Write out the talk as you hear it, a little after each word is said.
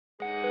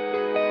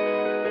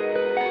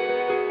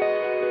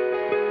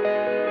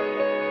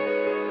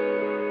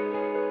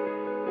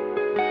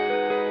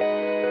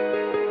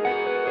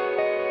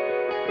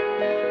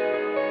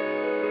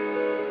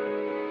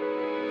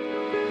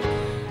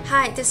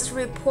Hi, this is a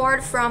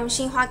report from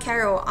Xinhua,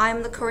 Cairo.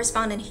 I'm the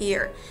correspondent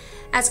here.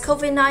 As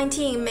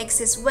COVID-19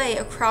 makes its way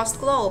across the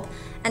globe,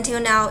 until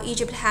now,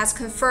 Egypt has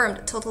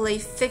confirmed totally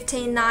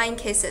 59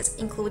 cases,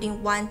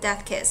 including one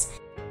death case.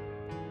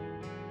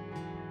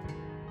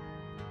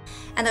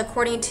 And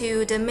according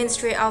to the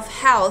Ministry of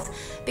Health,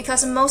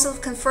 because most of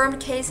the confirmed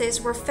cases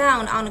were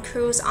found on a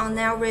cruise on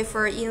Nile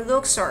River in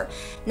Luxor,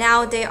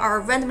 now they are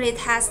randomly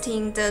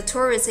testing the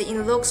tourists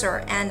in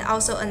Luxor and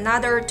also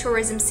another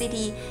tourism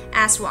city,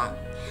 Aswan.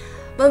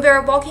 When we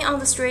are walking on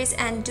the streets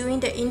and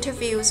doing the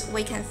interviews,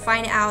 we can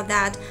find out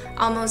that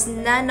almost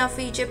none of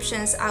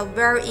Egyptians are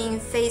wearing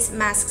face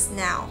masks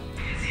now.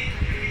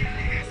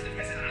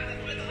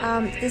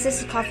 This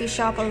is a coffee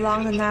shop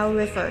along the Nile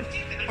River,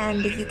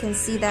 and you can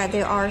see that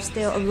there are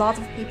still a lot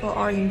of people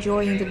are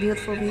enjoying the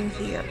beautiful view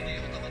here.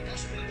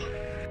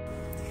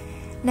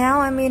 Now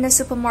I'm in a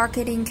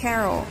supermarket in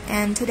Cairo,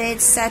 and today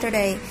it's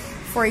Saturday.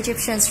 For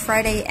Egyptians,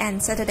 Friday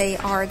and Saturday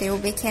are their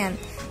weekend,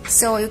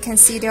 so you can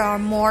see there are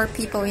more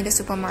people in the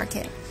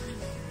supermarket.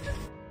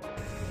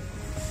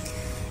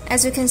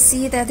 As you can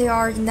see that there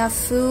are enough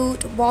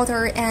food,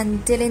 water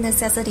and daily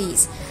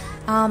necessities.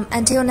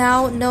 Until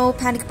now, no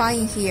panic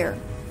buying here.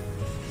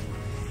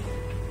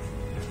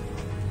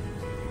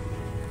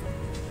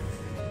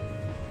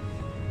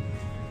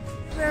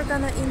 We're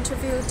gonna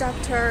interview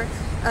Dr.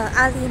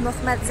 Ali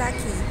Mohammed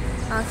Zaki.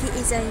 He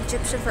is an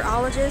Egyptian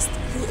virologist.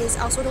 He is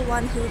also the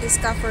one who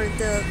discovered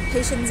the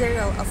patient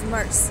zero of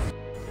MERS.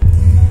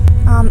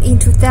 In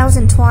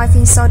 2012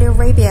 in Saudi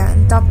Arabia,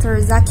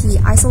 Dr. Zaki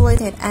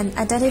isolated and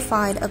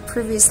identified a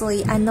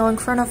previously unknown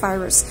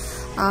coronavirus,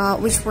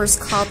 which was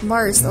called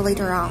MERS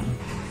later on.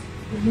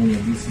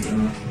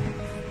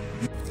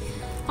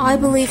 I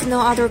believe no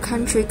other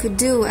country could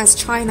do as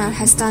China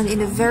has done in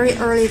the very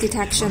early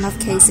detection of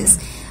cases,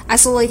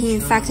 isolating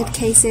infected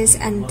cases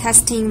and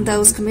testing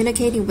those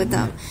communicating with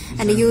them,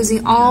 and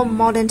using all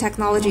modern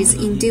technologies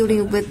in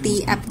dealing with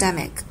the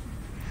epidemic.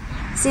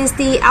 Since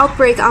the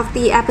outbreak of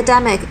the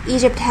epidemic,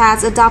 Egypt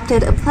has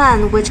adopted a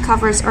plan which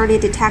covers early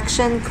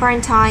detection,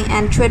 quarantine,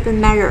 and treatment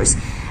measures,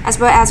 as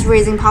well as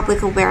raising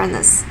public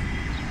awareness.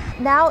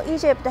 Now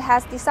Egypt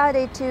has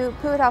decided to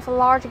put off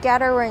large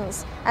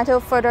gatherings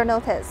until further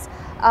notice.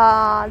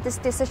 This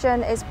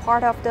decision is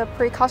part of the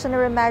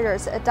precautionary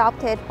measures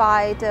adopted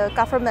by the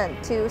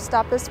government to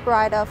stop the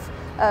spread of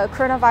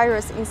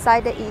coronavirus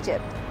inside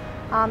Egypt.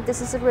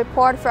 This is a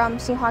report from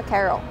Xinhua,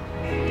 Cairo.